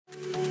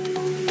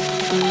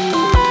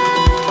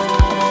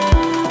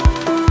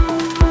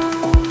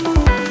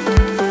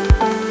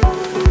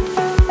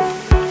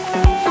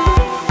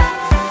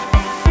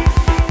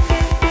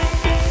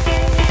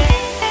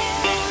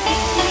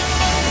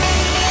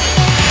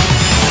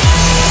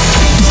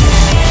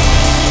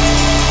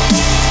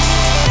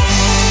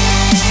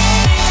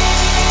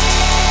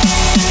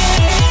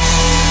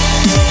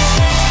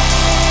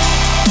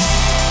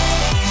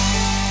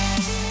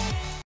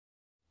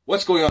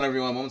What's going on,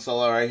 everyone? Moamen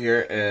Salah right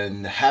here,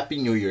 and Happy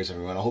New Year's,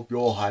 everyone. I hope you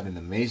all had an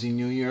amazing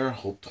New Year.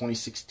 Hope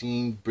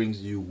 2016 brings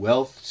you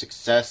wealth,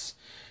 success,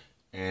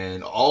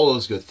 and all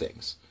those good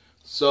things.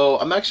 So,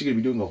 I'm actually going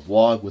to be doing a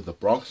vlog with the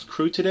Bronx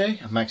crew today.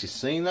 I'm actually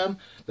seeing them.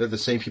 They're the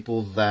same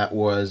people that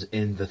was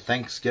in the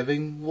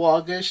Thanksgiving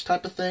vlog-ish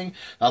type of thing.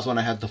 That was when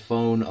I had the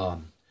phone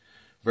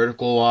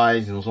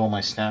vertical-wise, and it was all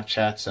my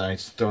Snapchats that I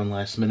threw in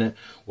last minute.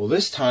 Well,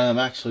 this time, I'm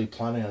actually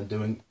planning on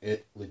doing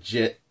it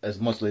legit, as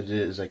much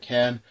legit as I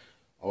can.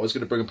 I was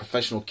gonna bring a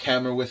professional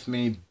camera with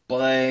me,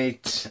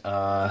 but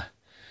I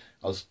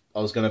was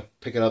gonna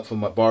pick it up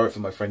from borrow it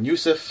from my friend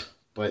Yusuf,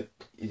 but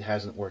it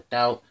hasn't worked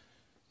out.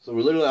 So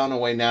we're literally on our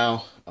way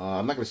now.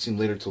 I'm not gonna see him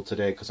later till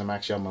today because I'm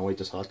actually on my way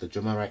to Salat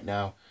Jummah right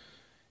now,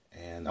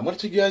 and I'm gonna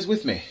take you guys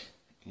with me.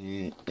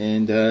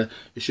 And it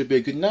should be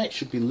a good night.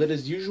 Should be lit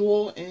as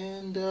usual,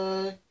 and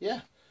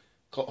yeah.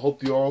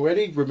 Hope you're all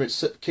ready.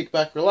 Kick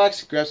back,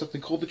 relax, grab something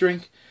cold to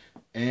drink,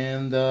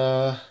 and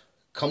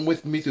come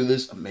with me through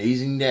this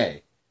amazing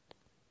day.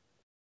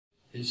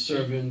 His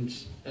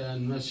servant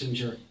and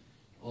messenger.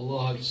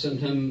 Allah had sent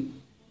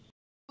him.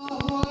 My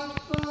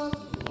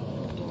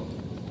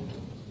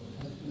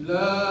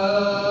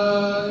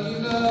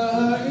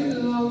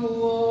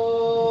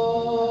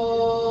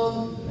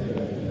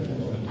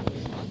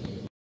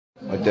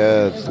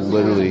dad's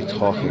literally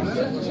talking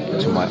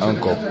to my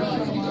uncle.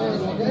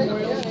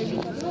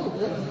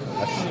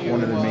 That's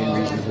one of the main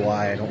reasons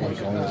why I don't like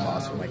going to the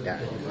mosque with my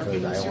dad.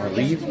 Because I don't want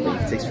to leave,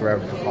 but it takes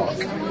forever to talk.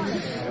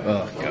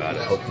 Oh god,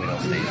 I hope we don't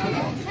stay too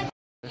long.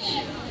 I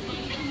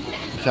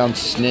found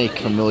Snake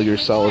from Metal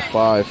Solid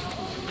 5.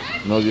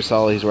 Metal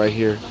Solid, he's right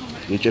here.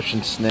 The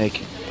Egyptian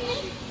snake.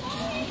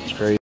 It's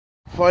crazy.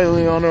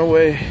 Finally on our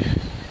way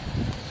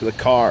to the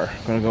car.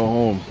 Gonna go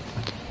home.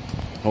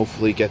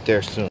 Hopefully get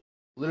there soon.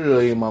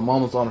 Literally, my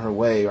mom is on her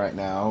way right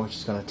now.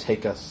 She's gonna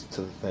take us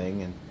to the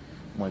thing, and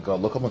oh my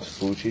god, look how much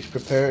food she's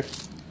prepared.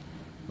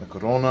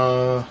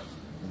 Macarona. Oh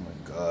my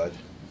god.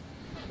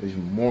 There's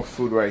more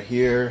food right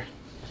here.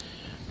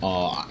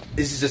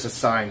 This is just a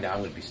sign that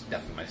I'm gonna be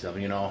stuffing myself,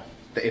 you know.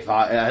 If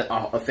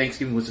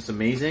Thanksgiving was just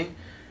amazing,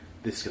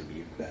 this is gonna be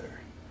even better.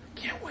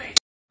 Can't wait.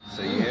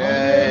 So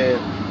yeah,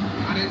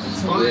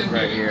 it's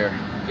right here.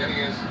 Getting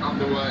us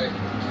underway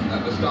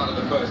at the start of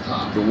the first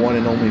half. The one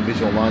and only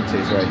Visualante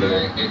is right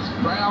here. It's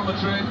Real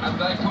Madrid and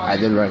they I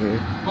did right here.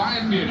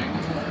 Bayern Munich.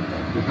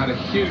 We've had a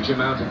huge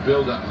amount of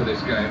build-up for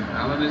this game.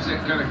 Alan, is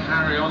it going to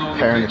carry on the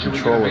pitch? Are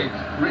we going to be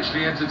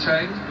richly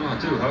entertained? Well, I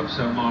do hope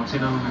so,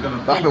 Martin.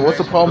 Ahmed, what's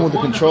the problem with the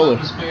controller?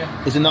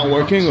 Is it not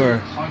working,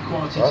 or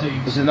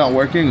is it not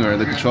working, or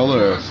the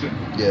controller?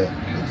 Yeah,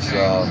 it's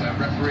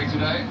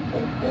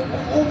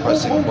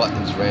pressing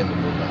buttons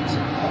randomly.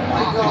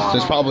 So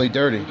it's probably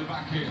dirty.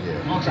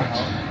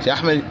 Yeah. See,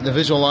 Ahmed, the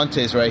Visualante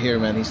is right here,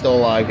 man. He's still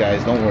alive,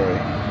 guys. Don't worry.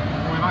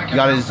 He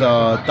got his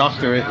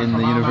doctorate in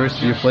the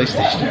University of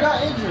PlayStation.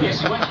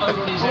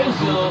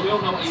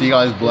 See, he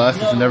got his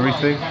glasses and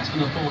everything. Thanks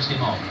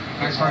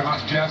very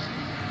much, Jeff.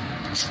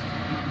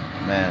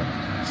 Man,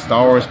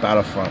 Star Wars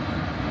Battlefront.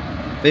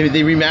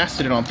 They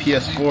remastered it on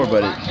PS4,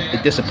 but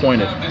it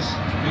disappointed. He's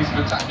an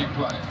attacking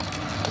player.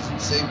 Is it the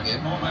same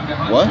game?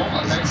 What?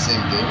 Is it the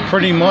same game?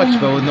 Pretty much,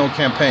 but with no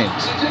campaign.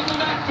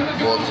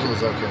 Well, this one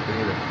was no campaign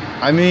either.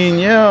 I mean,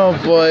 yeah,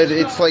 but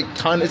it's like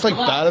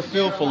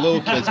Battlefield for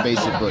little kids,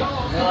 basically.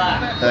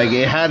 Like,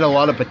 it had a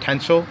lot of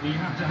potential,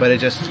 but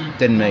it just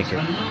didn't make it.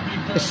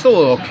 It's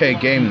still an okay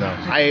game, though.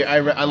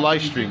 I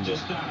live streamed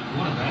it.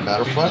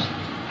 Battlefront?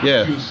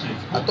 Yeah.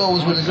 I thought it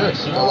was really good. I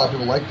thought a lot of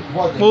people liked it.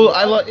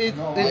 Well, it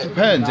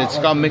depends. It's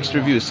got mixed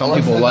reviews. Some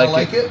people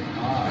like it.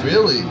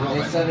 Really?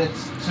 They said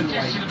it's too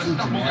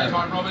generic.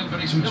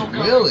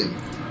 Really?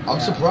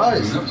 I'm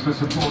surprised.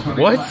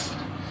 What?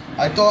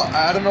 I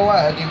don't know why.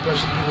 I had the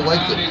impression people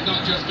liked it.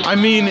 I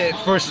mean,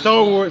 for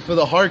Star Wars, for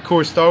the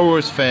hardcore Star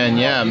Wars fan,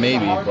 yeah,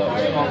 maybe. But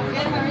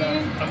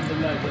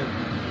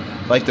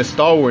like the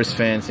Star Wars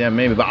fans, yeah,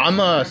 maybe. But I'm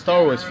a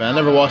Star Wars fan. I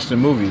never watched the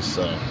movies,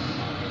 so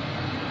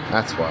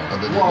that's why.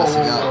 And then you're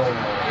missing out.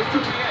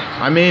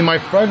 I mean, my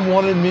friend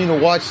wanted me to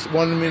watch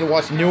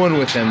the new one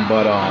with him,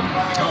 but I'm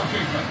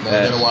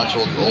gonna watch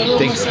all the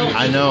old ones.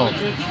 I know.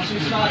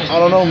 I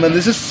don't know, man.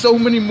 There's just so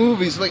many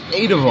movies, like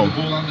 8 of them.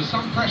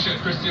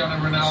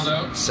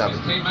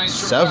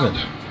 Seven.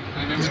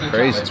 It's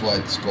crazy. That's why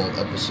it's called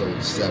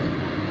Episode 7.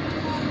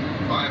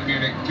 Bayern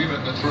Munich give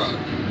it the throw.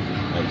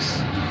 Nice.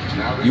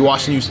 You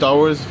watched the new Star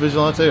Wars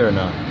Visualante or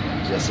no?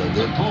 Yes, I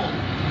did.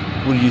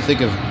 What did you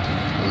think of it?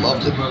 I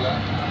loved it.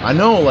 I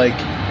know, like,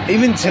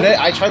 even today,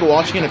 I tried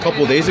watching it a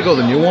couple of days ago,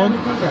 the new one,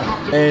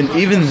 and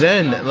even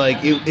then,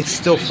 like, it's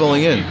still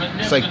filling in.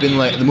 It's like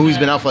the movie's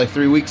been out for like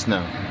 3 weeks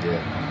now.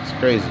 Yeah. It's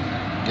crazy.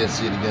 Get to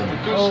see it again.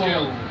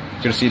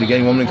 Gonna see it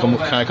again. You want me to come?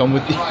 Can I come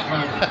with you?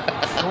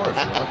 Sure, if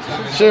you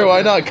want to. Sure,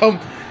 why not?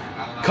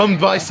 Come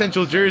by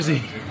Central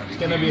Jersey.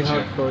 gonna be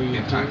hard for you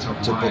to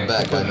put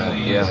back. I know.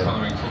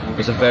 Yeah.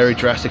 It's a very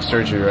drastic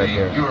surgery right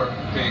here.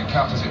 European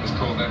Cup, as it was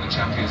called then, the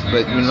Champions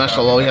League. But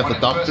mashallah, we have the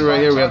doctor right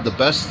here. We have the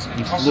best.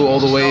 He flew all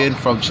the way in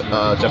from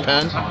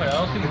Japan.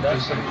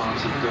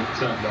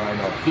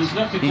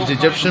 He's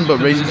Egyptian but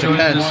raised in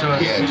Japan.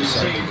 Yeah, just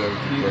have to go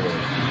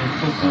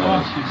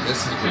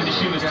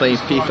He's playing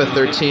FIFA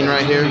 13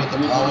 right here.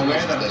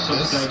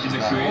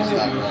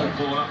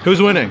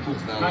 Who's winning?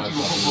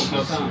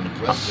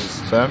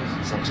 Sam?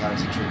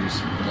 Sometimes introduce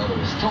another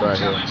one. Right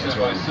here.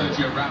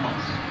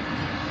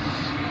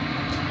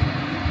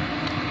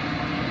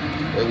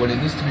 When it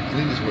needs to be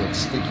clean is when it's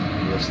sticky.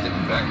 When it's sticky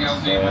back.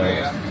 Just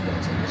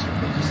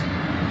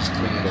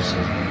clean it up.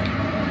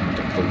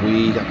 Got the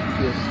weed. Got the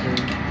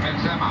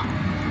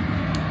PS3.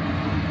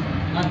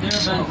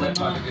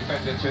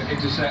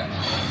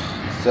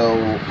 So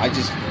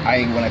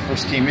when I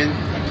first came in,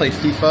 I played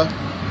FIFA,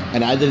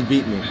 and I didn't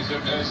beat me.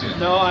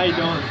 No, I don't.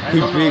 I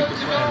don't know how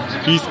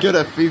to play. He's good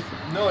at FIFA.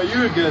 No,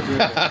 you're good.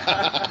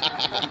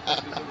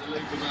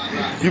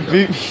 You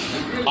beat me.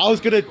 I was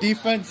good at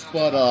defense,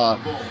 but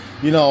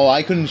you know,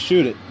 I couldn't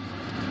shoot it.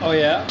 Oh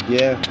yeah.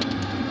 Yeah.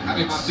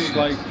 It's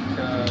like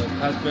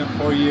has been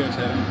 4 years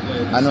I haven't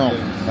played. I know.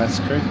 That's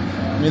crazy.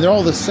 I mean, they're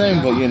all the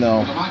same, but you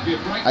know,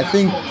 I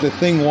think the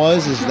thing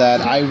was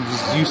that I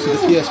was used to the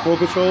PS4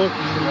 controller,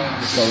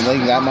 so I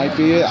think that might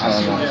be it. I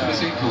don't know.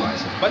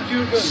 Yeah. But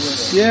you're good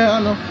with it. Yeah,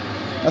 I know.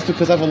 That's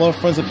because I have a lot of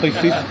friends that play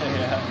FIFA.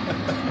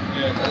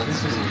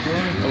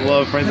 A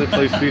lot of friends that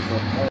play FIFA.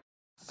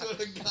 Oh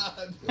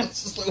God,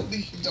 that's just like what are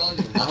you talking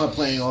about? I'm not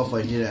playing off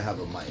like you didn't have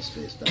a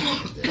MySpace back in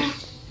the day.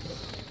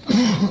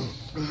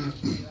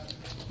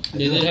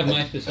 They did have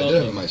MySpace I also.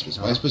 did have MySpace.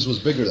 MySpace was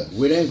bigger then.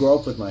 We didn't grow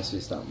up with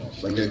MySpace that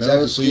much. Like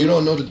Exactly. So you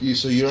don't know that.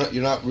 So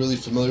you're not really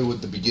familiar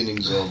with the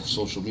beginnings of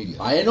social media.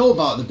 I didn't know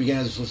about the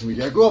beginnings of social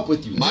media. I grew up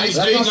with you.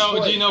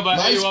 MySpace. Do you know about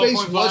MySpace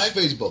AOL.5? was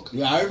Facebook.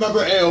 Yeah, I remember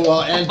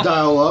AOL and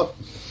dial-up.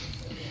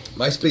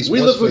 MySpace.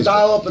 We was lived with Facebook.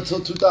 dial-up until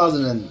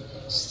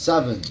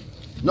 2007.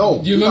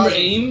 No. Do you remember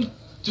AIM?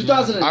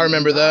 2009. I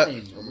remember that.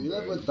 We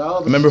lived with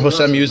dial-up. I remember until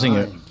Hosam using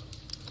it, 2009.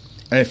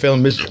 and it failed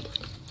miserably.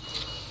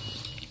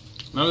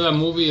 Remember that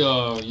movie,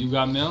 You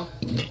Got Mail?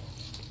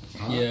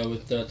 Yeah,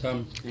 with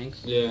Tom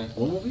Hanks. Yeah,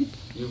 What movie?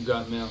 You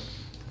Got Mail.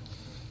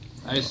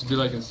 I used to be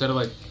like, instead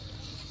of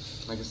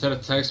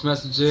text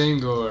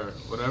messaging or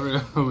whatever,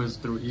 it was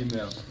through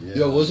email.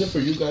 Yeah, was it for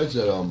you guys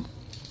that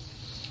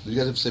did you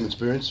guys have the same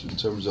experience in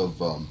terms of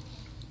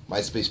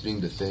MySpace being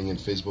the thing and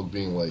Facebook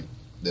being like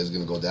that's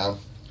gonna go down?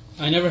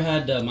 I never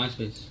had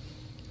MySpace.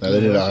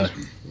 Neither did I.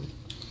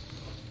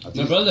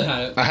 My brother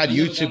had it. I had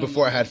never YouTube got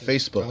before I had I had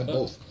Facebook.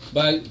 both.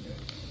 But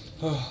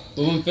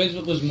when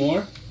Facebook was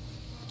more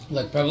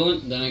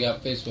prevalent, then I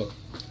got Facebook.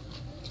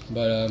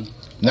 But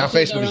Now also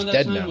Facebook is around that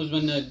dead time now. was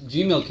when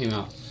Gmail came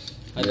out.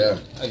 I Yeah,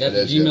 got the it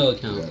is, Gmail yeah.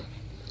 account. Yeah.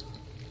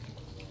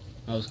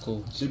 That was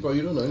cool. See, bro,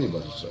 you don't know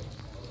anybody, so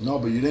No,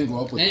 but you didn't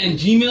grow up with And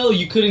Gmail,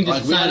 you couldn't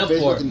just we sign had up for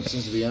Facebook it.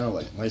 since the beginning,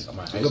 like my high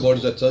what school.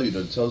 does that tell you?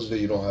 That tells you that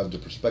you don't have the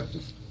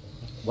perspective.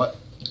 What?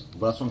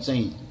 But that's what I'm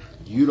saying.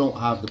 You don't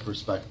have the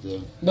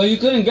perspective. But you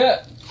couldn't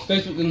get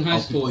Facebook in high How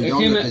school. people It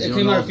younger, came, 'cause it you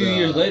came don't out a know few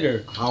years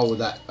later. How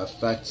that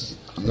affects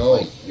No,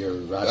 like your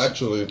rest.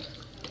 actually,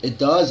 It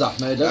does,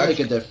 Ahmed. It does make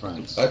a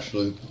difference.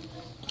 Actually,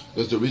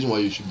 that's the reason why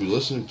you should be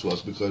listening to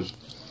us, because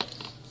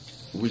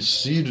we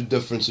see the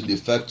difference in the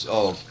effects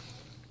of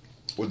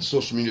what the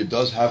social media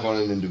does have on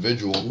an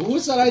individual Who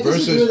said I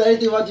disagree with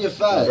anything about the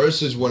effect?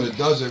 versus when it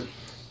doesn't,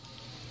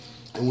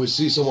 and we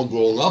see someone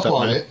growing up What's up,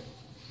 on man? it,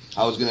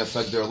 how it's going to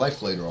affect their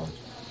life later on.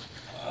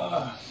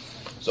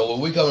 So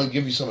when we come and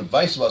give you some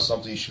advice about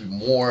something, you should be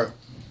more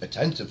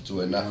attentive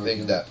to it, and not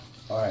think that.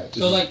 All right.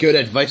 So like, Good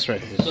advice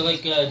right here. so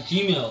like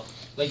Gmail,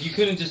 like you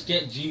couldn't just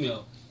get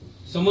Gmail.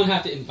 Someone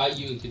had to invite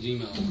you into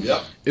Gmail.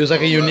 Yep, It was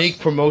like a unique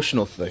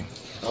promotional thing.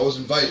 I was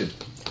invited.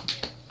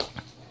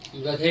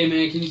 You're like, hey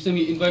man, can you send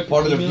me an invite for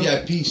Part of the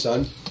Gmail? VIP,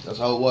 son. That's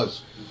how it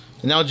was.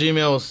 And now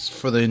Gmail is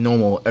for the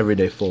normal,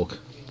 everyday folk.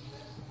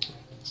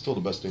 Still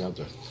the best thing out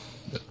there.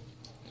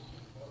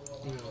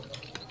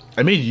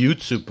 I made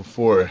YouTube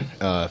before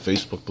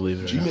Facebook,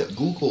 believe it or not. Gmail,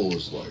 Google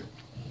was like.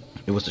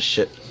 It was the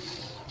shit.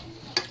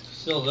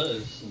 Still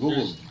is.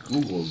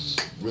 Google's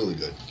really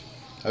good.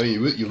 I mean,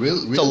 you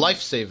really It's a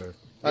lifesaver.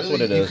 That's really,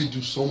 what it you is. could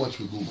do so much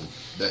with Google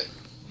that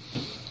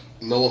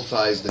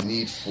nullifies the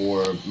need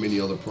for many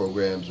other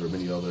programs or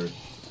many other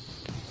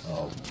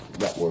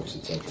networks,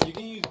 etc. You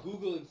can use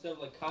Google instead of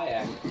like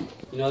Kayak.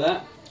 You know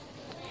that?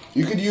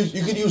 You could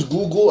use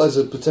Google as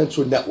a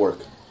potential network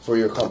for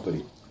your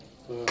company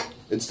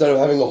instead of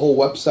having a whole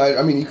website.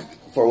 I mean, you could,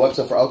 for a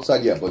website for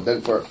outside, yeah, but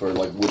then for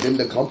like within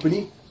the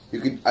company, you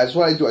could. That's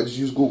what I do. I just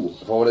use Google.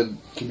 If I want to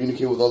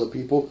communicate with other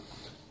people,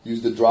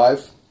 use the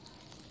Drive.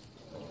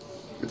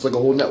 It's like a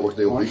whole network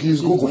there. You can use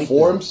Google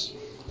Forms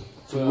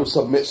to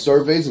submit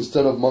surveys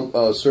instead of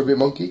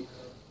SurveyMonkey.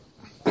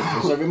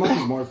 SurveyMonkey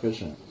is more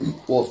efficient.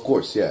 Well, of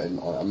course, yeah. And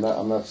I'm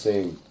not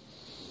saying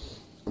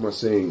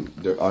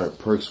there aren't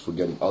perks for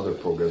getting other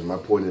programs. My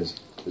point is,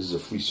 this is a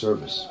free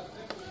service.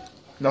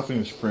 Nothing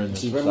is free in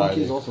this See, Red Monkey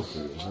society. is also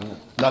free, isn't it?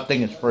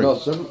 Nothing is free. No,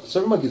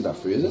 Survey Monkey is not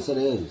free, is Yes, it?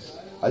 it is.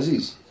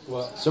 Aziz,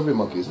 What? Survey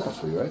Monkey is not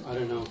free, right? I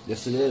don't know.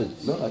 Yes, it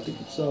is. No, I think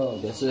it's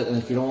That's it. And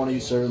if you don't want to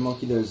use Survey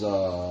Monkey, there's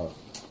a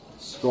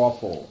straw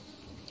poll,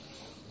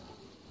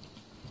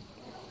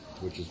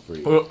 which is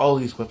free. All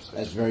these websites.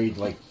 That's very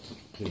like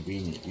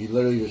convenient. You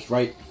literally just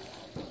write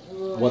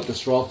what the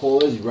straw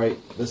poll is. You write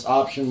this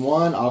option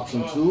 1,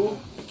 option 2,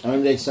 and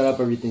then they set up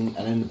everything,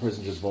 and then the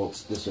person just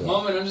votes this or that.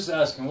 Moment, I'm just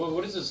asking,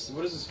 what is this?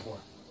 What is this for?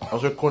 I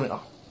was recording.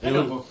 I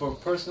know, but for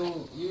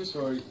personal use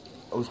or?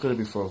 It was gonna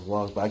be for a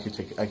vlog, but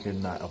I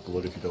could not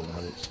upload if you don't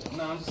want it. So.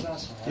 No, I'm just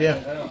asking.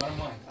 Yeah. I don't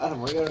mind.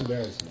 Adam, why are you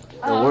embarrassed me?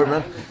 The word,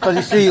 man. Because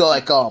you see,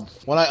 like,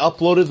 when I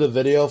uploaded the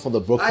video from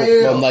the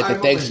Brooklyn, from like the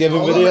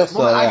Thanksgiving video,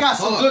 so I yeah. got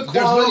some good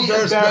quality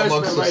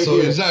embarrassment right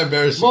here. It's not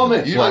embarrassing.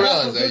 Moment, You I don't got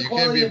realize some that. good You can't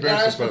quality be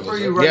embarrassed by embarrassment for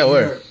you yourself. right Yeah,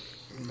 where? here.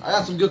 I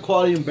got some good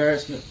quality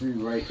embarrassment for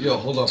you right here. Yo,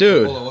 hold on.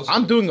 Dude, Hold on, what's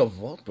I'm doing a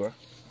vlog, bro.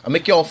 I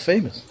make y'all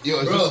famous. Yo,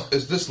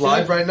 is this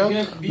live right now?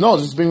 No,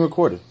 this is being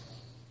recorded.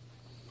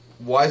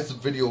 Why is the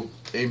video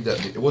aimed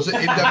at me? Was it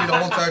aimed at me the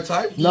whole entire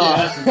time?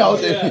 Nah,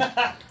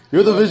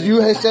 you're the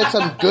you had said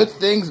some good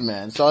things,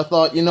 man. So I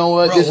thought, you know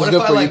what, Bro, this is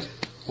good for you.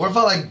 What if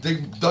I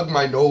like dug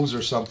my nose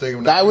or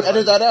something? I would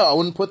edit that out. I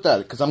wouldn't put that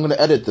because I'm gonna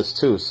edit this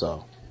too.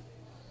 So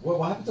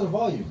What happened to the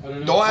volume?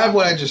 Don't add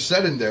what I just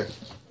said in there.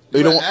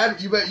 You don't- add.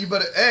 You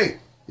better. Hey,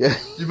 yeah,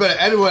 you better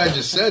edit what I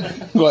just said.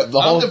 What, the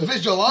I'm whole the thing?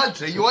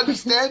 Visualante. You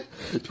understand?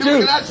 People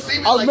Dude, cannot see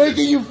me I'm like making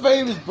this. you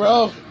famous,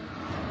 bro.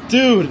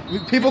 Dude,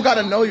 people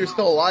gotta know you're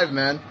still alive,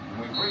 man.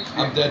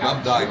 I'm dead.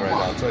 I'm dying right now.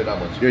 I'll tell you that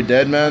much. You're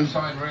dead, man.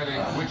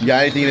 You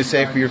got anything to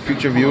say for your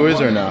future viewers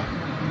or no?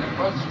 They're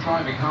both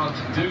striving hard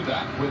to do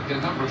that with the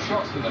number of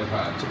shots that they've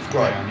had.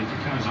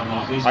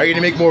 Subscribe. Are you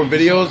gonna make more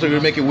videos? Are you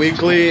gonna make it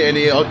weekly?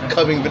 Any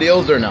upcoming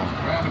videos or no?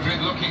 Real Madrid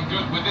looking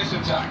good with this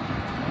attack.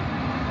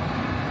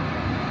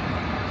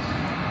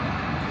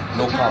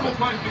 No comment.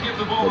 Place to give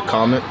the ball No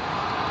comment.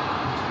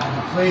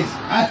 Please,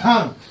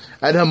 Adam.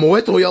 Adham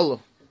موته يلا.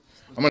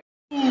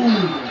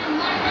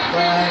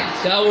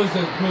 That was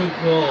a good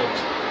goal.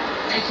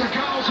 It's a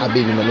goal.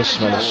 حبيبي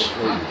معلش معلش.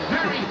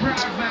 Very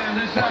proud man.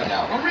 There's a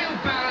real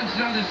balance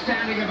and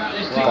understanding about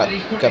this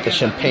team. Got the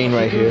champagne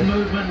right here. It's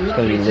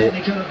gonna be lit.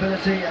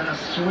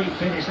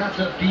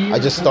 I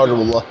just started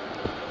with love.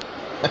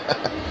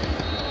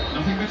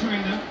 Nothing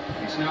between them.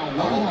 It's now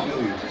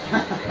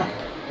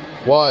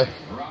 1-1. Why?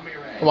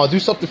 Come on, do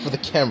something for the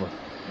camera.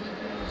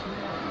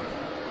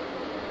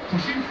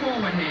 Pushing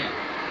forward here.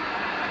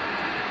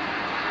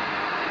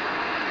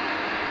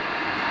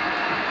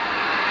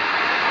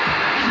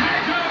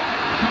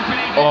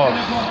 Oh,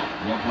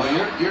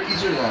 You're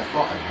easier than I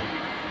thought.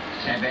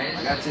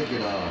 I gotta take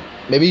it.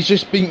 maybe he's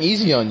just being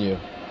easy on you.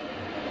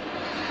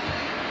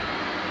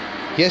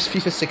 He has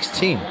FIFA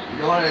 16. You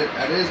know what it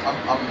is?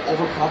 I'm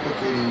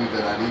overcomplicating it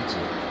than I need to.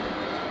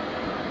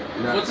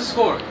 You know? What's the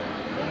score?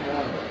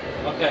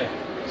 Okay.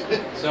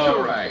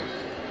 So, Right.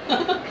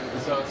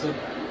 so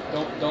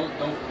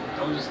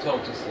don't just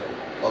talk. Just say.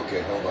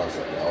 Okay, hold on a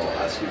second. I'll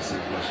ask you the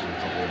same question in a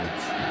couple of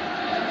minutes.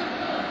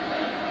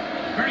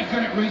 Very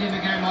good at reading the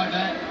game like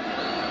that.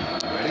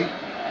 Ready?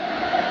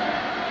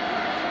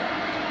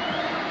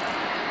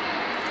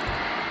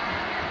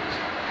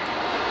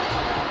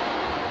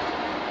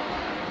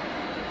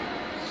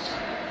 You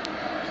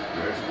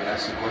ready for me to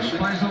ask you a question?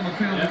 Players on the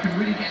field who can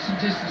really get some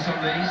distance on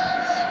these.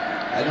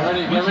 I Get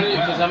ready,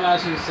 because I'm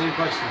asking the same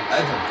question.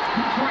 Adam.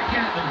 Couldn't quite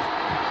get them.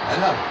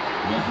 Adam.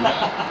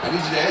 I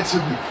need you to answer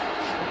me.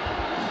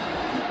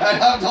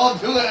 Adam, don't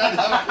do it,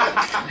 Adam.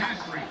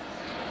 Nasri.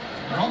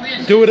 But on the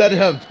inside. Do it at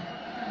him.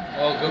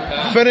 Oh, good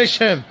pass. Finish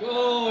him.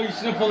 Oh, you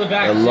should have pulled it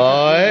back. A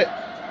lot.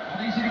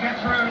 Not easy to get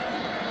through.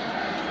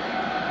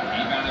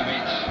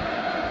 Ivanovic.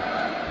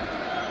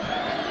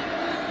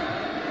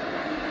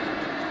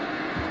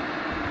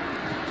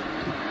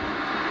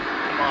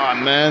 Come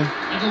on, man.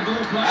 Little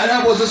ball play.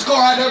 Adam, what's the score,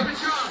 Adam?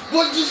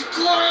 What's the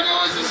score? Adam,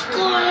 what's the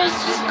score?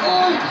 What's the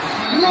score?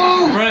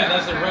 No! Red,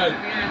 that's a red.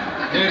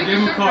 Yeah, give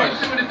him a card.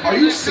 Are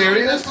you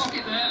serious? Is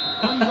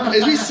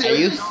he Are serious?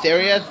 you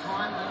serious?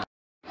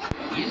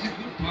 He's a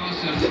good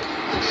passer.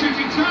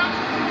 Shooting tough.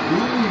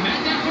 Ooh,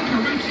 made that look a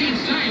routine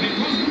save. It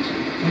wasn't.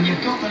 When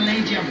you've got the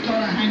lead, you've got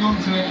to hang on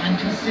to it, and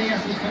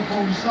Casillas has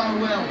performed so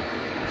well.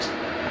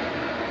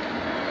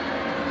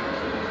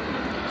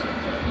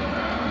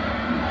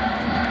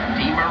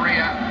 Di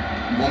Maria.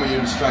 Moment,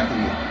 you're distracting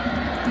me.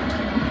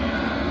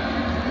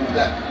 Move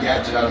that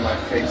gadget out of my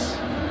face.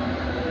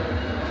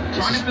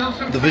 Trying to build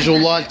some The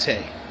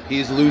Visualante. He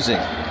is losing.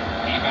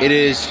 It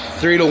is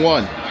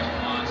 3-1.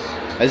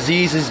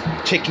 Aziz is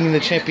taking the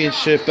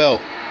championship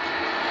belt.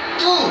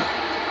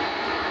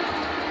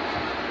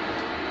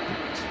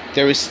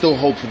 There is still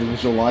hope for the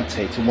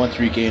Visualante to once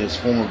regain his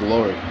former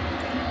glory.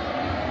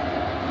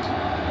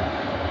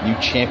 New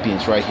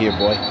champions right here,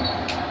 boy.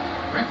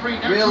 Referee,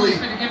 no Really? choice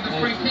but to give the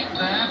free kick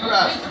there, but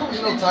Ref,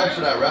 there's no time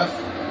for that, ref.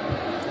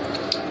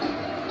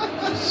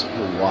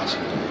 We're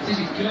watching. this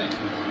is good.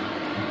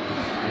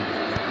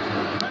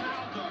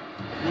 Ronaldo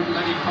wouldn't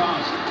let him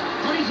pass.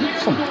 Got his heel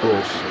Some forward.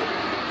 bullshit.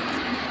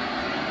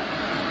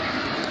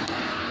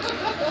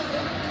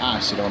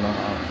 honestly don't know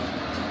how.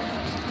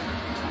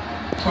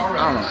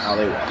 I don't know how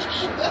they watch this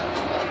shit.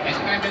 It's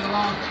maybe the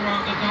last throw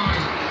of the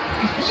dice.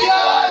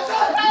 Yes!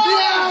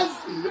 Yes!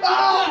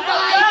 Oh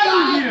my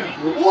God!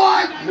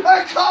 What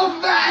a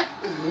comeback!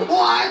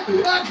 What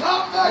a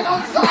comeback!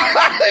 I'm sorry.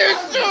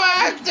 They're so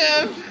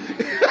active.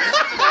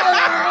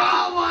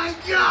 Oh my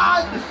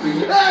God!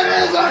 That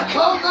is a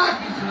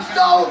comeback!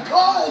 Stone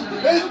Cold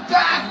is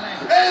back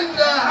in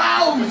the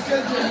house!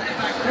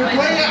 You're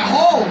playing at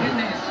home!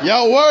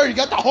 Yo, word, you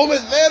got the home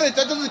advantage.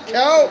 That doesn't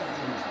count.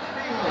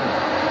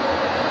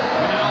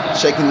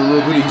 Shaking the little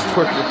booty, he's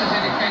twerking.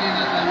 Indicating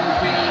that there will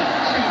be 2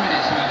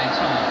 minutes of added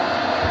time.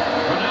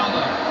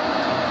 Ronaldo.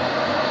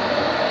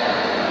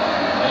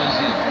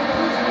 Ozil.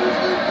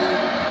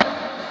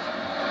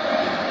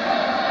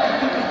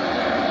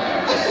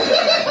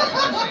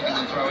 Taking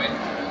the throw in.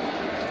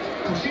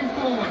 Pushing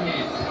forward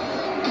here.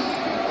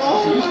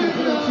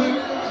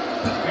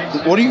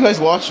 What are you guys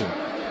watching?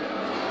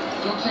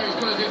 John Terry's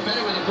got to do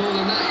better with the ball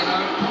than that, you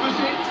know.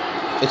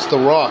 Promising. It's The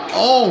Rock.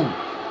 Oh!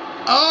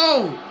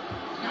 Oh!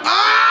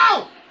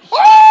 Oh!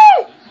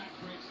 Oh!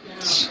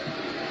 What's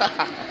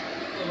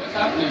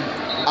happening?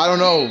 I don't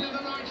know.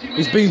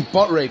 He's being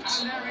butt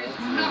raped. There is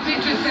nothing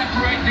to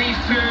separate these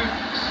two.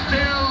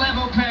 Still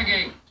level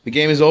pegging. The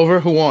game is over.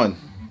 Who won?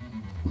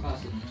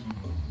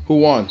 Who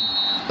won?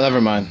 Never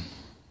mind.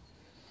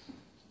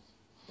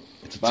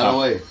 It's a By tie. the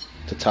way,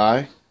 It's a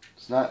tie.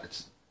 it's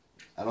not.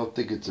 I don't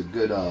think it's a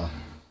good.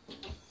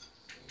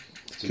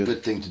 It's a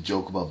good thing to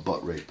joke about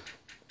butt rape.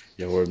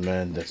 Yeah, word,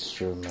 man. That's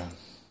true, man.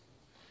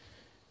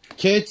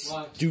 Kids,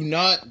 do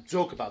not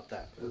joke about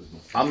that.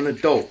 I'm an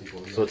adult,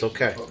 so it's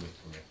okay.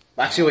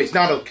 Actually, wait, it's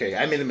not okay.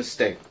 I made a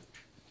mistake.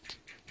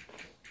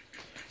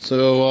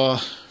 So,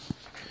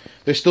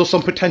 there's still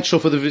some potential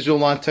for the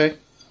Visualante.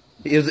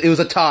 It was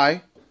a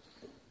tie,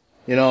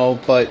 you know,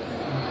 but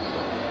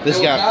this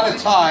It was guy. not a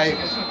tie.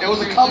 It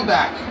was a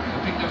comeback.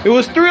 It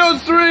was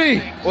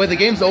 3-on-3. Wait, the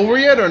game's over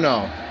yet or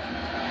no?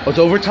 Oh, it's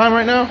overtime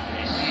right now?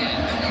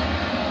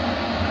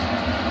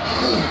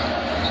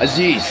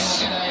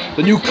 Aziz,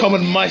 the newcomer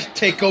might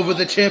take over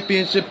the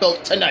championship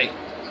belt tonight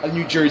in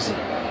New Jersey.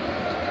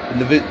 And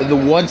the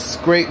once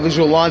great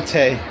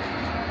Visualante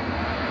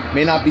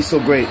may not be so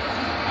great.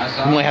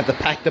 He might have to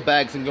pack the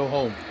bags and go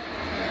home.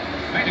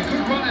 Made a good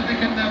run if they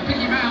can pick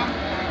him out.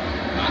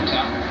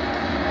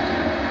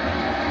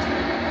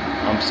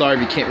 I'm sorry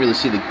if you can't really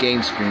see the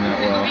game screen that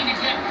well.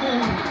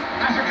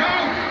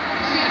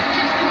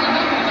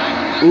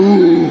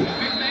 Ooh. Big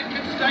men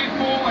can stay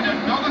forward.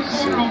 Another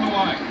corner on the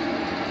way.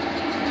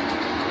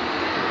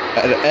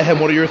 Ehem,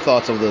 what are your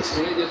thoughts of this?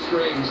 Clear the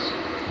strings.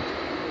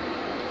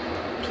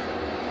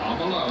 On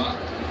the lower.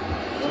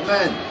 Well,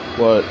 man,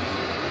 What?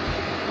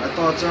 my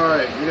thoughts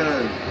are if you're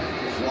gonna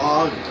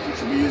vlog, you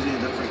should be using a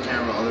different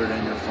camera other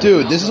than your phone.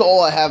 Dude, this is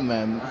all I have,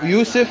 man.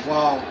 Yusuf,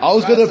 Well, I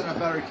was invest gonna- in a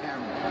better camera.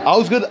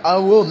 I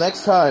will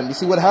next time. You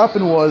see, what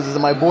happened was, is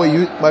my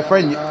boy, my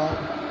friend,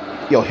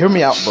 yo, hear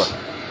me out, bro.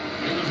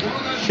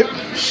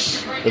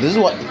 But this is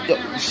what, yo,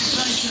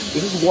 this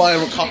is why I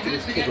don't talk to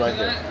this kid right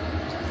here.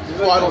 This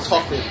is why I don't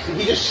talk to him.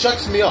 He just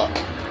shuts me up.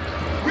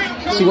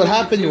 See, what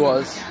happened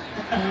was,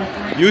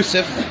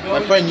 Yusuf,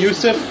 my friend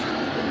Yusuf,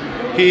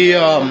 he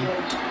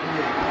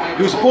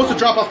was supposed to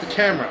drop off the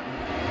camera,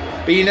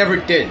 but he never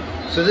did.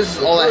 So this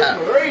is all I have.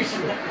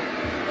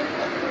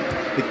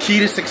 The key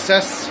to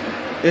success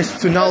is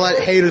to not let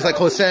haters like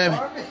Hosam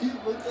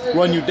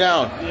run you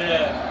down.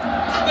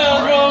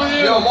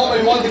 Yo, Moamen,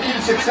 you want the key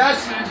to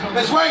success?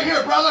 It's right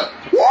here, brother.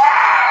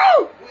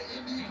 Woo!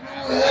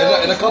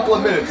 In a couple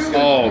of minutes.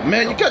 Oh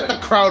man, you got the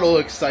crowd all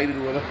excited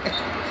with it.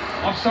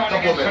 Offside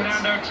against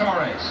Fernando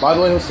Torres. By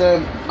the way,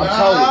 Hosam, I'm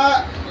telling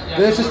you,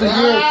 this is the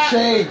year of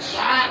change.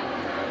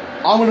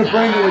 I'm gonna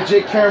bring a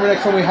legit camera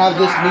next time we have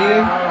this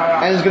meeting,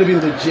 and it's gonna be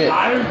legit.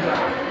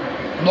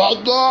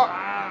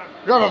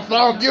 You have a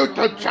failed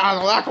YouTube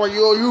channel. That's what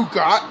you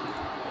got.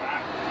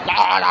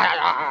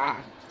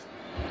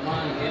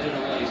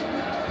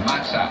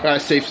 Gotta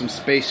save some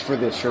space for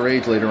the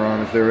charades later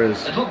on if there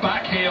is. Little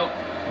back heel.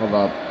 Hold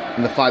up.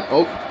 In the five.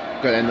 Oh,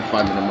 gotta end the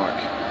 5-minute mark.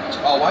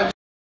 Oh, why?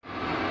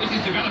 This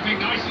is developing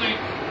nicely.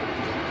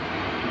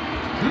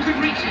 Who could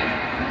reach it?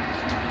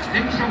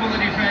 Didn't trouble the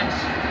defence.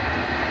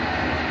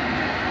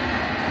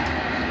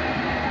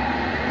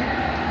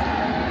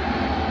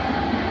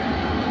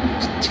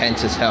 It's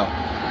tense as hell.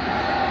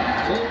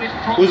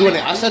 Who's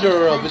winning? I said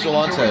or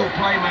Visualante. I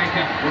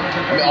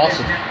mean,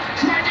 awesome.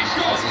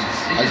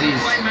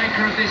 Aziz.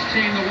 Playmaker of this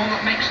team, the one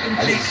that makes them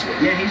tick.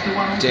 Yeah, he's the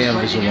one. Damn,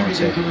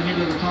 Visualante.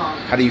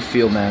 How do you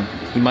feel, man?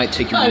 He might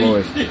take your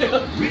glory.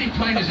 Really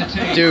playing as a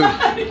team. Dude,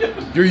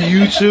 your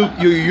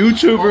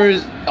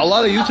YouTubers, a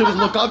lot of YouTubers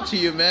look up to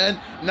you, man.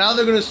 Now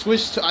they're gonna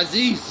switch to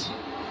Aziz.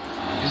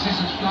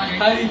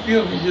 How do you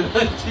feel,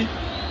 Vigilante?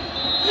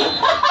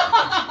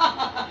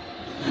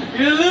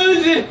 You're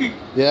losing!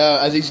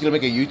 Yeah, Aziz is gonna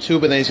make a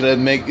YouTube and then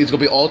he's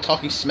gonna be all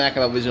talking smack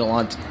about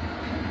Visualante.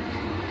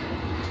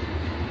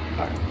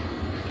 Alright.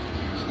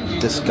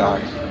 This guy.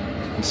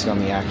 Let's see on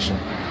the action.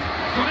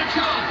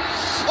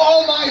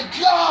 Oh my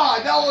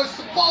God! That was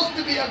supposed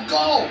to be a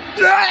goal!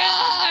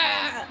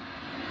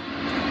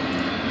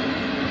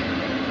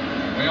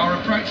 We are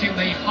approaching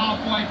the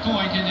halfway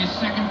point in this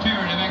second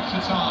period of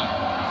extra time.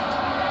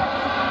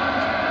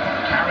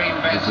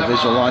 It's the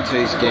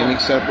Visualante's gaming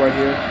setup right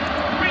here.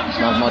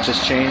 Not much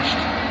has changed.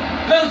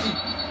 Penalty!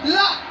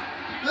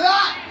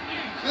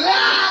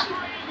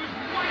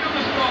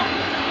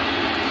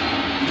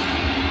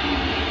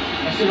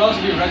 That should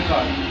also be a red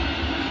card.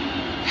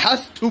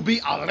 Has to be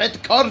a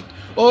red card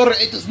or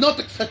it is not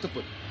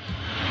acceptable.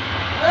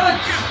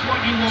 Just what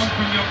you want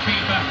from your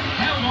keeper.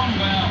 Held on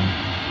well.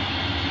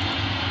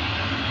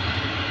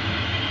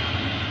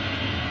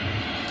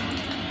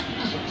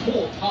 That's a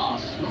poor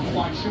pass. Not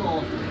quite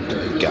sure.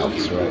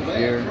 Gauss right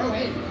here.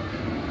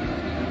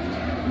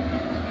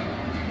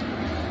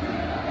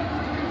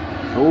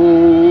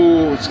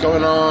 Oh, what's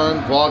going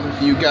on? Vlogging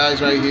for you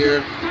guys right here.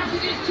 The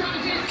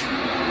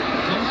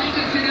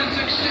latest in a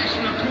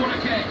succession of corner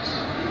kicks.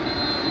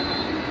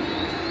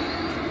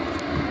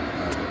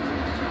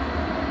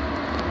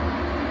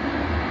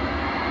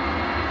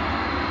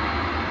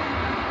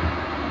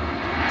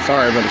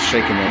 Sorry about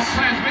shaking this.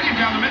 Players with him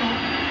down the middle.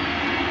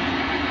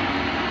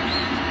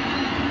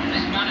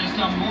 This man has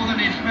done more than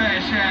his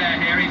fair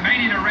share here. He may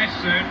need a rest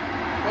soon.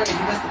 Wait, he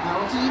missed the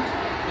penalty?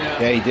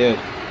 Yeah, he did.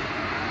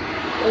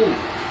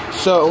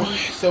 So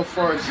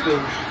far it's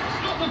been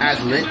as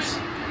lit. It's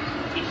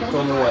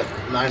only what,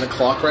 9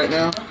 o'clock right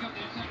now?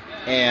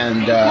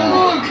 And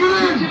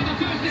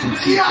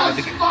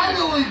Yes,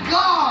 finally,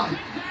 God!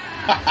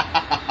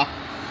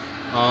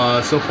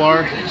 so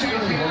far it's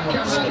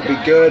gonna be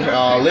good.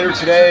 Later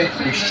today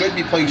we should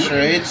be playing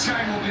charades,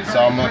 so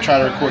I'm gonna try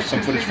to record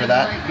some footage for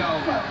that,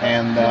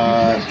 and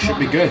it should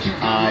be good.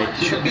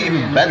 It should be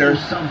even better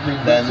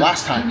than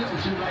last time.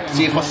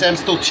 See if Hassan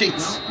still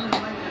cheats.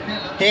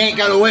 He ain't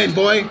gonna win,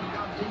 boy.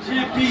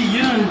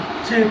 Champion.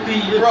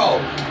 Bro,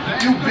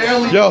 you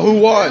barely Yo, who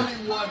won?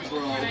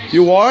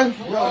 You won?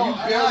 Bro, you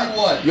barely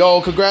won.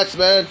 Yo, congrats,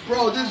 man.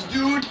 Bro, this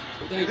dude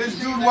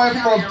went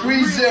from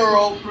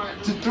 3-0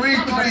 to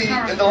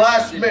 3-3 in the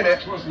last minute.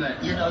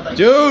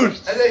 Dude!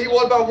 And then he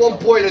won by 1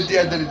 point at the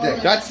end of the day.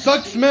 That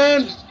sucks,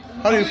 man.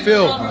 How do you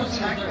feel?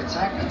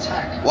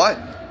 What?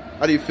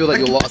 How do you feel that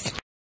you lost?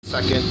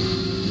 Second.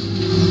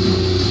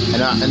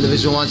 And the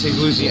Visualante's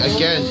losing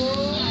again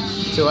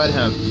to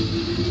Edham.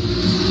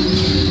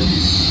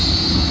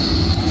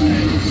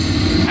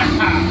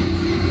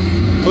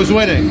 Who's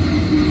winning?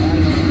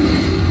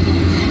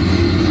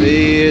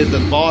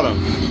 The bottom.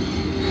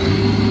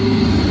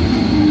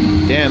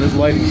 Damn, this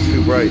lighting's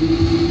too bright.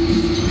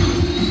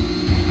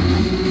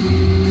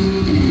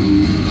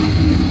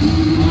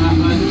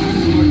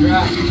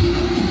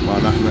 Come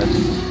on, Ahmed.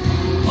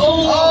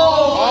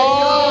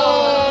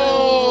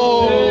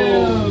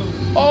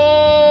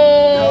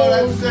 Yo,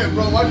 that's it,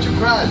 bro. Why'd you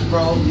crash,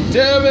 bro?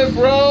 Damn it,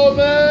 bro,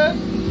 man.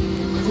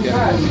 Who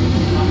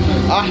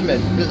crashed?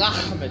 Ahmed.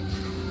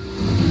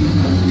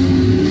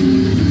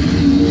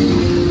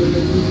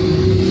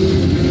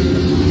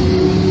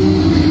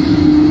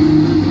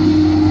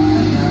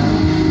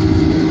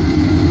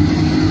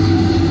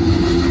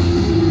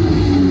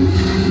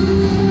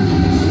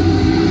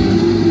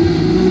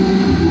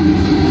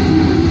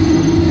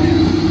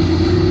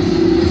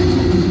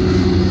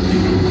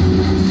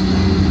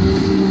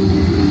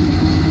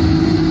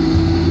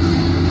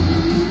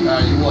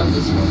 You won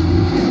this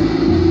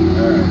one.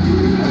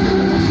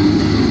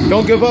 Alright.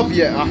 Don't give up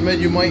yet, Ahmed.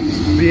 You might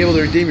be able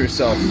to redeem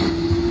yourself.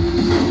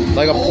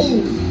 Like a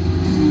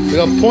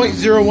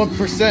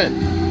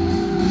 0.01%.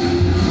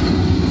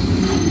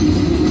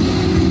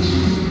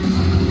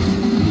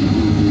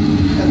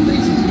 That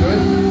thinks he's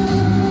good.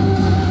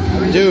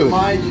 Dude,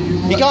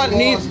 he got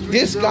needs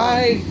this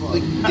guy.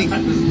 Like, This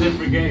is a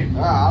different game.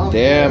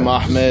 damn,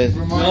 Ahmed.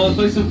 No, let's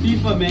play some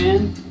FIFA,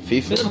 man.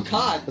 FIFA? Some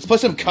COD. Let's play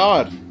some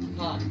COD.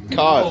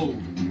 COD.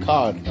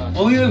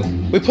 Oh, yeah.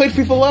 We played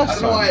FIFA I last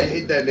don't know why time. I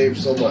hate that name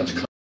so much.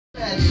 Want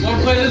to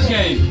play this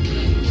game?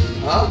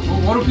 Huh?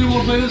 What do people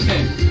want to play this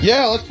game?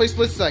 Yeah, let's play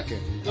split second.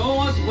 No one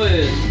wants to play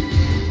this.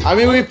 I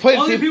mean, we played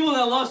Only FIFA. people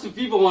that lost to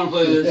FIFA want to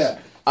play this. Yeah.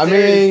 I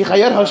mean,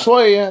 غيرها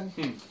شوية.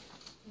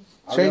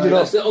 Change it up.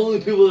 That's the only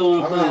people that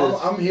want to play this.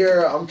 I'm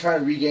here. I'm trying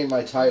to regain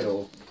my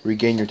title.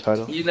 Regain your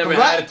title. You never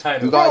had a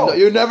title.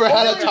 You never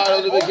had a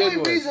title to The begin only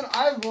with. reason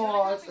I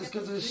lost is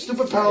because of the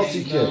stupid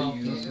penalty kick. Sure? Do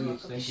you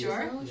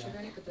want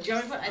me to put,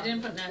 I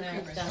didn't put none down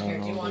here.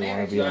 Do you want it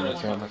or do you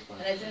want one? And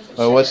I didn't put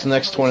Oh, what's the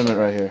next tournament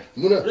right here?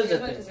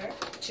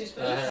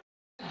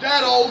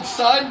 That old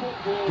son.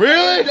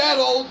 Really? That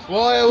old.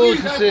 Well, I will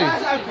to see. I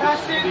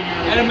passed it,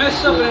 and it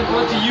messed up and it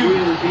went to you.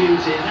 You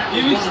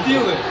didn't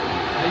steal it.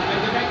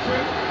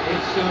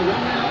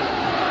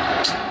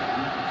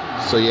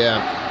 So yeah,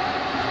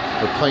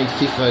 we're playing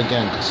FIFA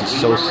again because he's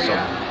so soft. It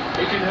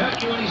can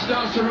hurt you when he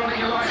starts to run at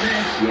you like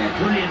this. Yeah,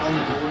 brilliant on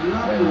the ball.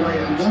 Love the way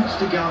he wants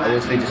to go I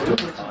wish they just do it.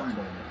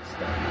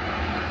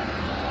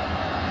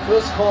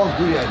 First Call of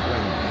Duty, I'd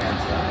win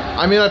hands down.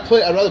 I mean, I'd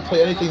rather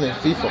play anything than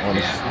FIFA,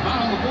 honestly. Man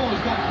on the ball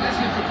has got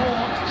plenty of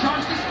support.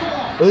 Tries to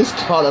score. At least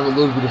Todd have a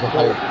little bit of a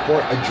hype.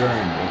 Court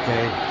adjourned,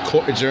 okay?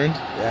 Court adjourned?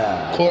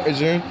 Yeah. Court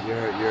adjourned?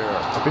 Your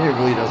opinion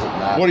really doesn't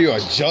matter. What are you, a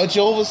judge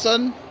all of a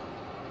sudden?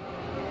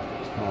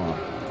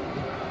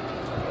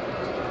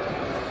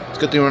 It's a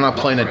good thing we're not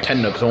playing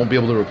Nintendo because I won't be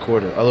able to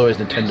record it. Otherwise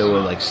Nintendo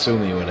will like sue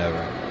me or whatever.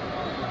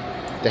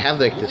 They have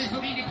like this.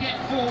 Looking to get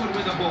forward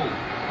with the ball.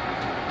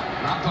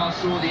 Lampard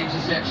saw the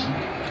interception.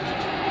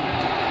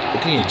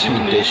 Look at the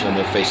intimidation on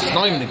their face. It's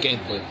not even the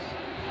gameplay.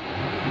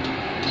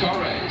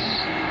 Torres.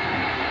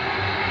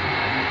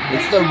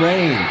 It's the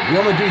rain.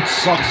 Real Madrid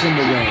sucks in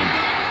the rain.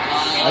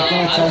 I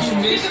can't test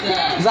it.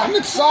 Because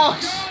Ahmed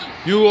sucks.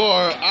 You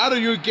are out of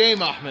your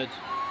game, Ahmed.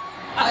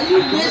 How you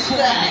missed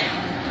that?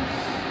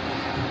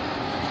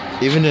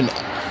 Even in...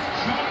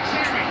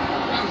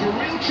 That was a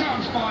real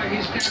chance by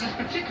his downers,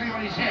 particularly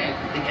on his head.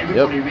 I think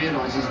everybody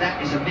realises that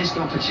is a missed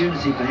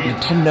opportunity for him.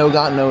 Nintendo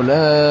got no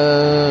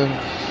love.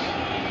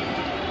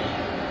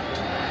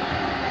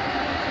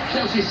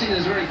 Chelsea is seen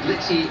as a very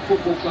glitzy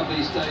football club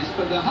these days,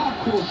 but the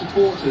hardcore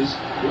supporters,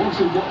 the ones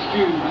who watch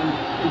you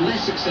in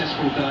less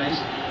successful days,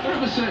 they're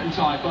of a certain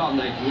type, aren't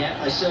they? Yeah,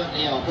 they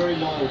certainly are. Very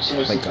loyal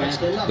Chelsea fans.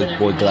 They're loving Big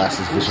boy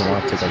glasses,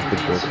 Visualante, like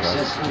big boy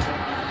glasses.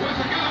 Worth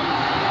a go.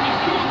 He's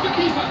come off the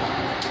keeper.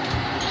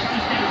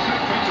 Shuts down so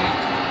quickly.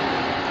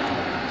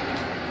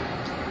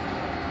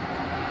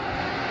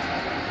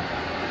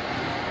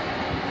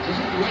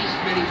 Doesn't waste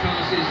many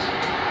passes.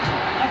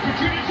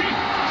 Opportunity.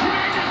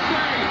 Tremendous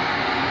save.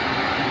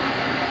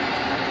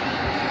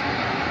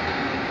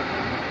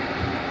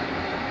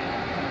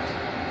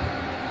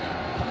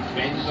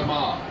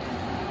 Benzema.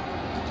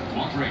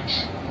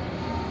 Modric.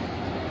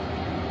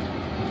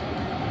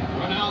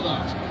 Ronaldo.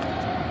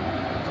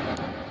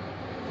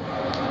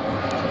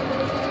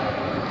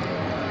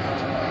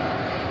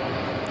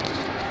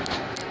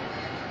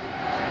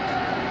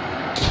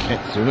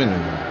 Can't zoom in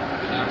anymore.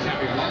 Now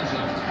Xabi Alonso.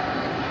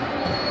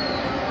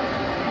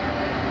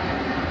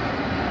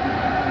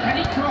 Can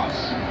he cross?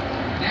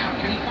 Now,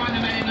 can he find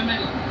the man in the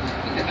middle?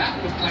 Look at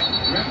that. Looks like the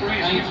referee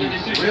has given the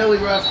decision. Really,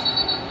 ref?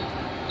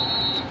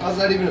 How's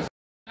that even a...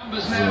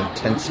 Numbers This is an now.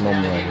 intense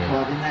moment right here. in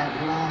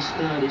that last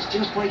third. It's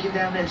just breaking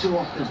down there too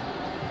often.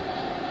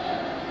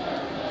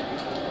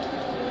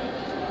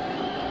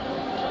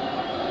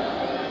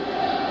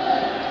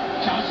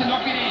 Chance to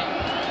knock it in.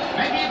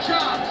 Maybe a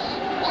chance.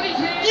 On his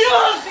head.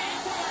 Yes!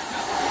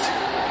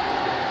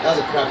 That was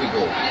a crappy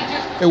goal.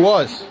 It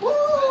was. Woo!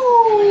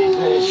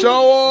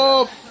 Show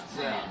off!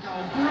 See,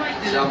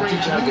 I'm too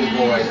trying to get a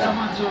goal right now.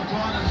 Someone to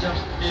apply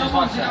themselves.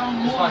 Someone to go on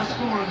more and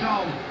score a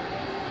goal.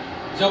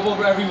 Jump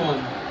over everyone.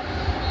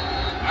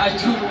 I had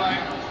two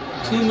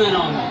men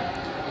on me.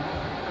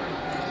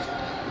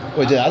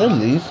 Wait, did Adam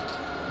leave?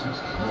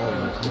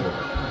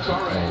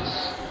 Torres.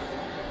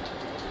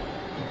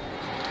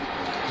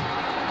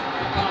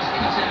 The pass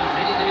cut out.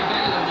 They need to be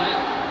better than that.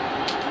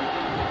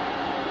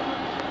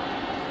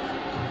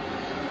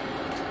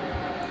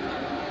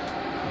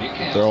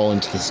 They're all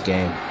into this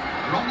game.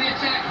 They're on the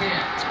attack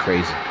here. It's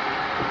crazy.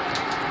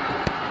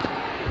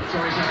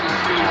 Torres has the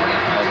speed to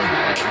get past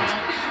that.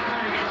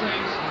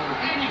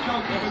 Any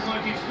goalkeeper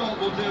working stop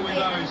will do with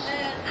those.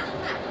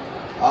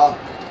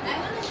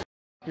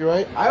 You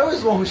right? I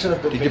was the one who should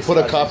have been. Did you put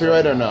a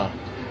copyright or no?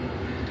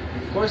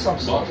 Of course I'm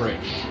sorry.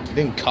 Modric. You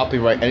didn't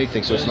copyright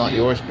anything, so it's not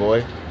yours,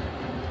 boy.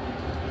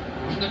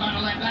 Wasn't about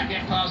to let that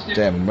get past him.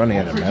 Damn, I'm running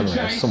out of Modric memory. I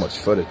to have so chase. much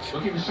footage.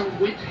 Looking for some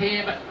width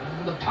here, but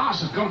the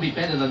pass has got to be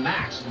better than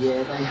that.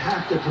 Yeah, they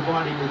have to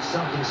provide him with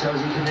something so as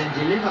he can then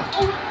deliver.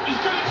 Oh, he's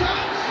got a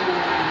chance!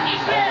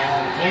 He's there!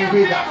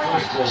 Maybe that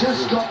first goal.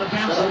 Just got the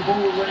bounce of the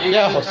ball. When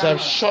Yeah, Jose,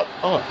 shut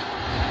up.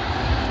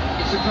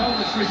 It's a goal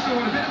that's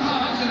restored a bit of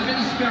heart and a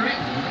bit of spirit.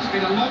 It's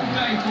been a long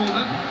day for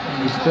them.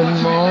 It's been a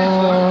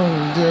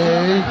long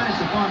day. They managed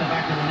to find the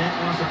back of the net,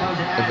 and I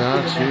suppose it has Without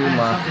given you, their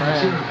my fans something to friend.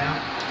 cheer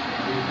about.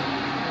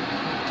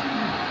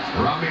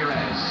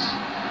 Ramirez.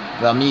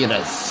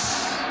 Ramirez.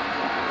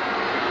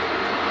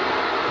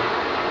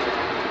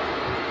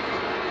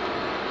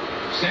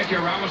 Sergio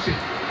Ramos is...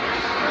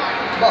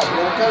 What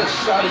kind of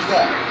shot is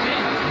that?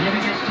 He never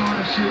gets tired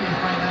of shooting,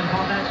 Frank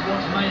Lampard. That's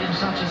what's made him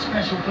such a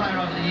special player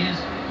over the years.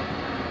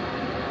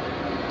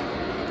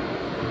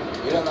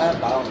 You don't have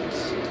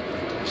balance.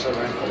 Should have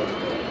ran for it.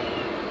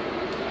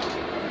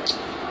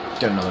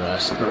 Get another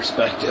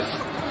perspective.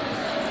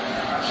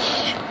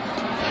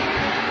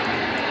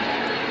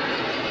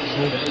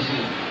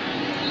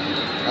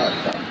 Alright,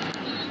 fine.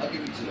 I'll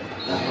give you today.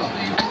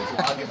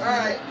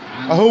 Alright.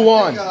 Who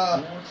won?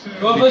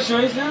 Go Bush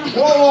race now?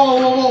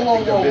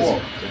 Whoa.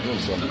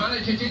 The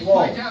manager did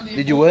play down the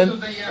Did you win?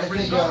 importance of the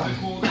result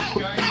before this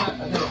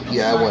game.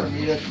 Yeah, I won.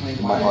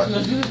 In my heart.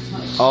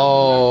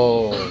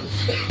 Oh.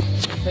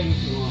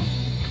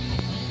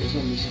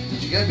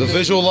 The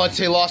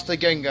Visualante lost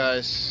again,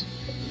 guys.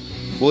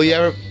 Will he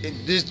ever...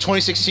 This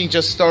 2016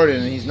 just started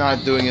and he's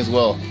not doing as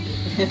well.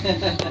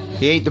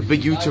 He ain't the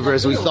big YouTuber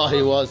as we thought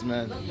he was,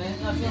 man.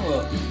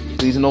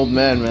 He's an old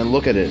man, man.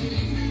 Look at it.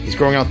 He's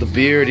growing out the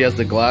beard. He has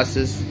the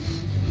glasses.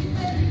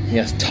 He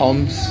has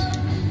Tums.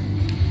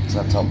 It's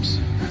not Tums.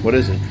 What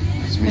is it?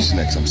 It's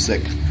Mucinex. I'm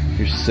sick.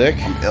 You're sick?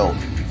 I'm ill.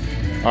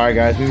 Alright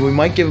guys, we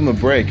might give him a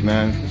break,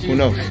 man. Who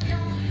knows?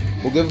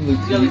 We'll give him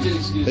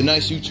the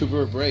nice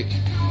YouTuber a break.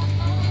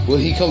 Will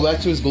he come back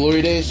to his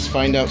glory days?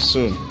 Find out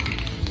soon.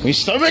 We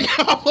start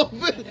making all of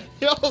it.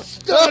 Yo,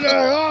 Stunner!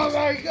 Oh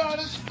my god!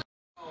 A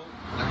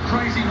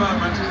crazy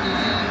moment.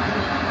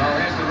 Oh,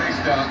 here's the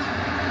restart.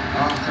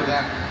 After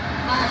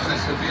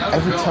that.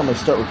 Every time I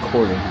start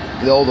recording,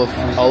 all the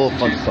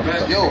fun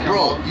stuff. Yo,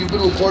 bro, you've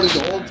been recording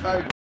the whole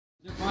time.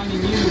 They're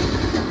finding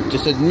you.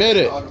 Just admit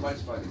it.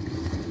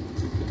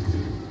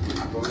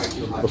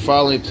 We're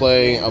finally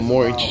playing a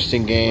more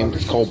interesting game.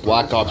 It's called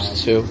Black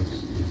Ops 2.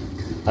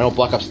 I know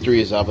Black Ops 3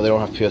 is out, but they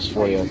don't have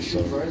PS4 yet.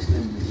 So.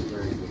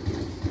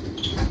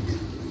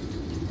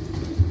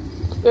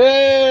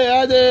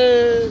 Hey,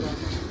 Ade!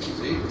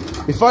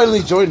 He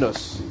finally joined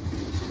us.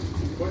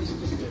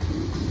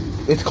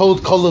 It's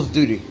called Call of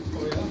Duty.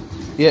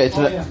 Yeah, it's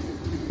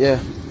yeah.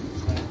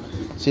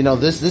 See, now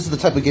this is the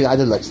type of game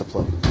Ade likes to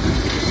play.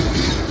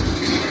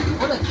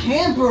 What a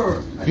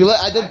camper! If you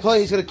let Ade play,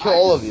 he's gonna kill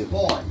all of you.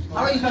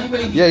 How are you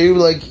keeping? Yeah, you're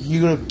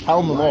gonna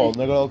pound them all, and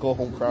they're gonna go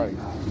home crying.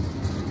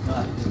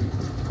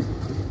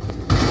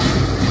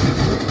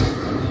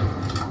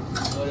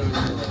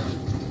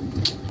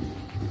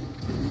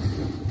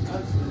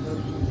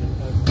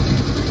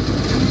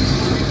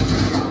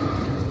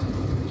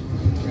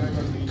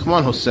 Come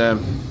on, Hosam.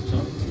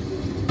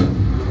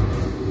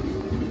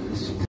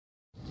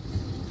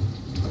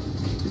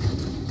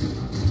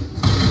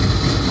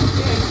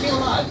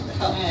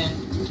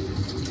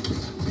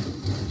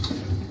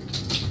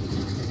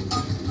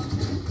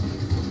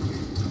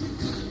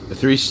 The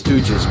Three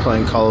Stooges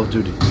playing Call of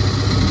Duty.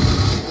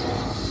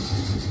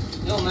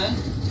 Yo, man.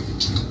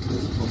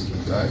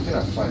 I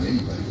cannot find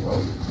anybody, bro.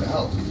 What the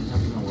hell?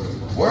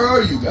 Where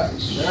are you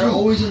guys? They're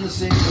always in the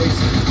same place.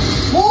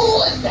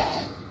 Who is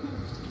that?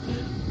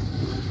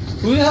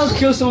 Who the hell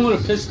killed someone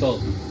with a pistol?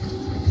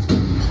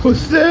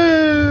 Who's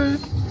there?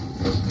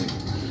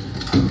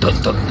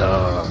 Dun, dun,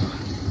 dun.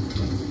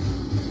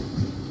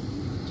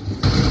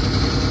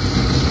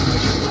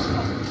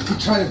 He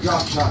tried to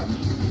drop shot me.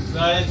 No,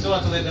 I didn't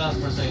want to lay down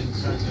for a second.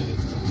 Start doing it.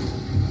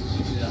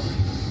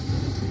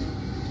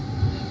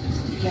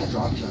 You can't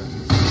drop shot.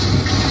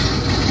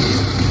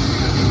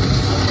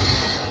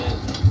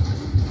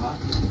 Huh?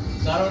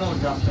 So I don't know what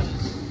drop shot is.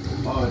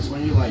 Oh, it's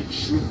when you like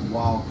shoot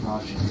while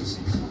crouching at the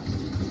same time.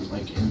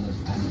 Like in the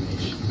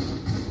animation.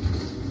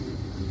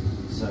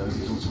 So it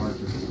becomes hard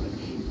for people to aim.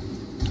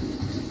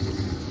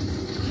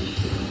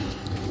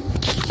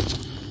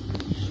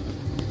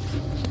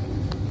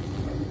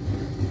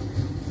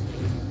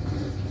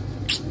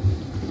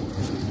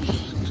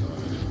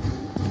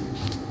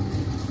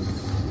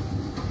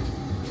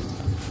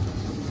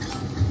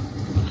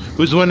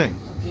 Who's winning?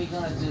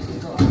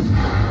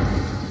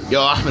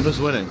 Yo, Ahmed, who's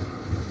winning?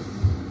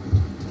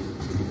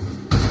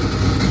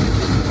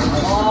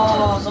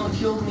 Oh, someone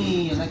killed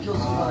me and I killed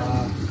somebody.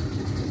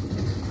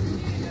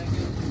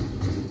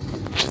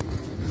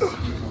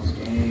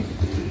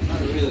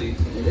 Not really.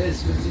 It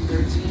is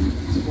 15-13.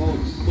 It's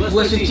close.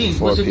 What's 15?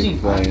 What's 15?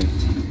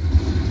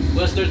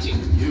 What's 13?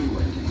 You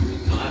win.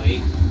 No, I have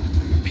 8.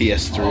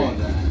 PS3.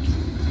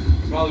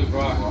 Probably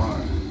Brock. I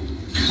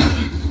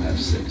have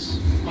 6.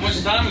 How much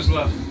time is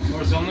left?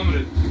 Or is it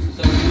unlimited?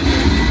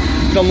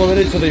 It's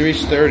unlimited till they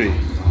reach 30.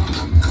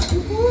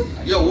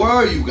 Yo, where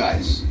are you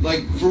guys?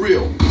 Like, for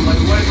real. Like,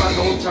 what about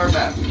the whole entire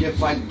map? We can't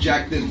find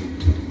Jack Diddy.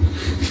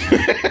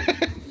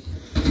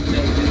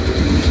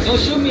 Don't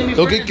shoot me.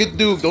 Don't get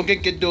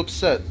Giddu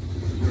upset.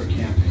 You're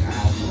camping.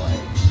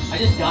 I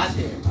just got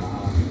there.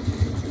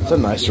 It's a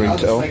nice That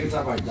was the ringtone. second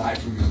time I died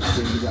from your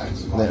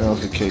same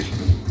Notification.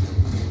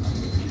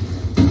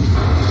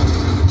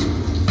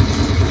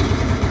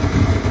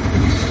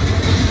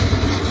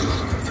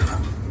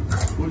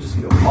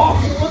 Oh,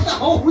 what the?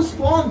 Oh, who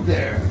spawned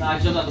there? Nah, I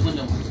jumped out the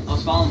window. I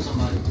was following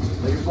somebody.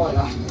 No, you're falling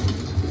off.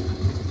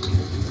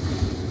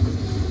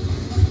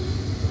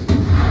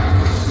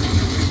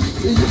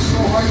 It's just so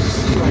hard to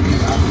see right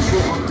now. I'm so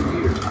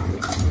unclear.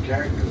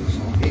 Characters, I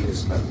hate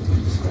this map.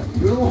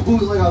 You're the one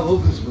who's like, I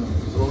love this map.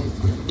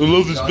 I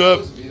love this map.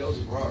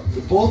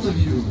 The both of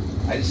you.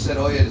 I just said,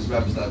 oh yeah, this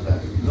map is not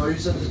bad. No, you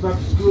said this map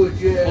is good,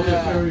 yeah.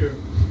 Okay, carrier.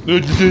 Who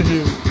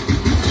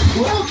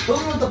else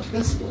killed me with a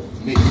pistol?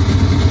 Me.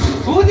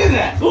 Who did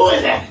that? Who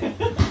is that?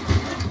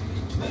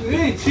 We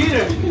ain't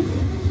cheater.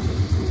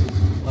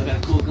 Oh, I got a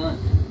cool gun.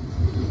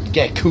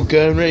 Got a cool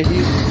gun right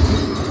here.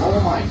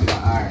 Oh my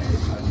god. Alright, okay.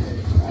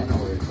 I know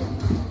where you're going.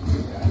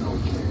 I know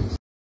what it is.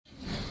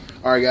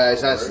 Alright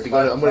guys,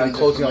 I'm going to be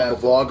closing out the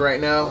vlog right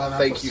now.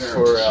 Thank you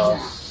for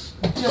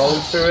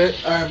going through it.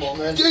 Alright,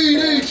 Moamen.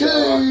 DDT!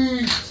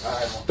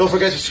 Don't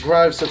forget to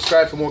subscribe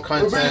for more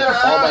content.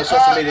 All my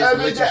social media is in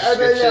the link in the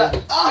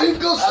description.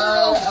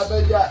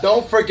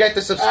 Don't forget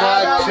to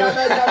subscribe to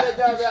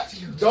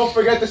Don't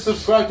forget to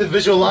subscribe to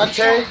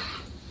Visualante.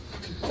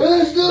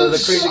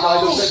 The crazy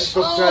guy. Don't forget to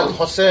subscribe to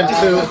Hosam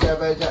too.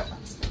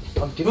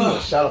 I'm giving you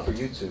a shout out for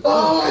YouTube.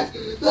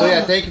 So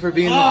yeah, thank you for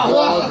being in the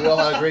vlog. We all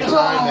had a great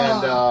time,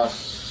 and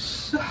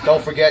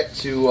don't forget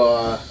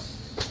to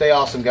Stay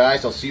awesome,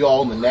 guys. I'll see you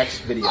all in the next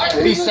video.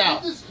 Peace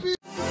out.